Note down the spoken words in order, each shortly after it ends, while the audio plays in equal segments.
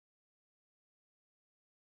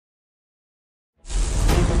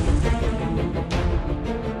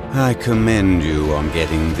I commend you on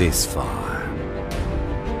getting this far.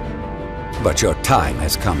 But your time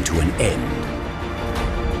has come to an end.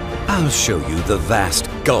 I'll show you the vast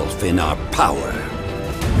gulf in our power.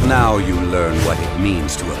 Now you learn what it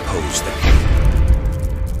means to oppose the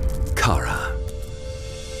Kara.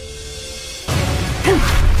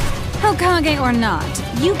 Hokage or not,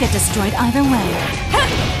 you get destroyed either way.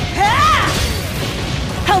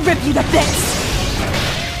 I'll rip you to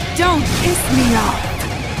bits! Don't piss me off!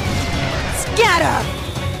 Scatter!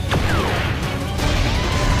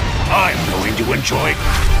 I'm going to enjoy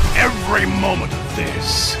every moment of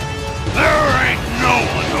this. There ain't no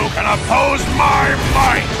one who can oppose my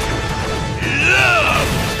might!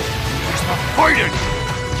 Love is the fighting!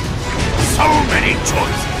 So many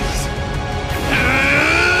choices!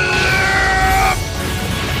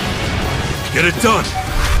 Get it done!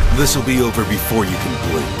 This'll be over before you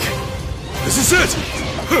can blink. This is it!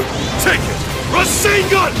 Take it!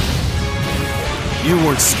 Rasengan! You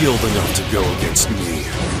weren't skilled enough to go against me.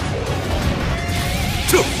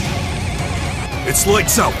 It's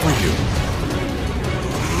lights out for you.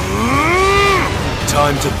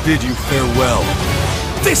 Time to bid you farewell.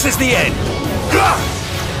 This is the end!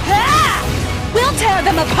 We'll tear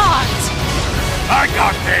them apart! I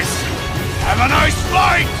got this! Have a nice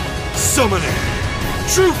flight! Summoning!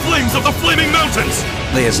 True flames of the Flaming Mountains!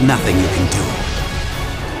 There's nothing you can do.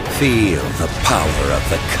 Feel the power of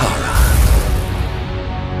the Kara.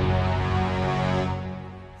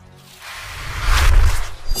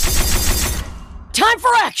 Time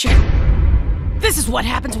for action! This is what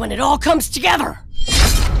happens when it all comes together!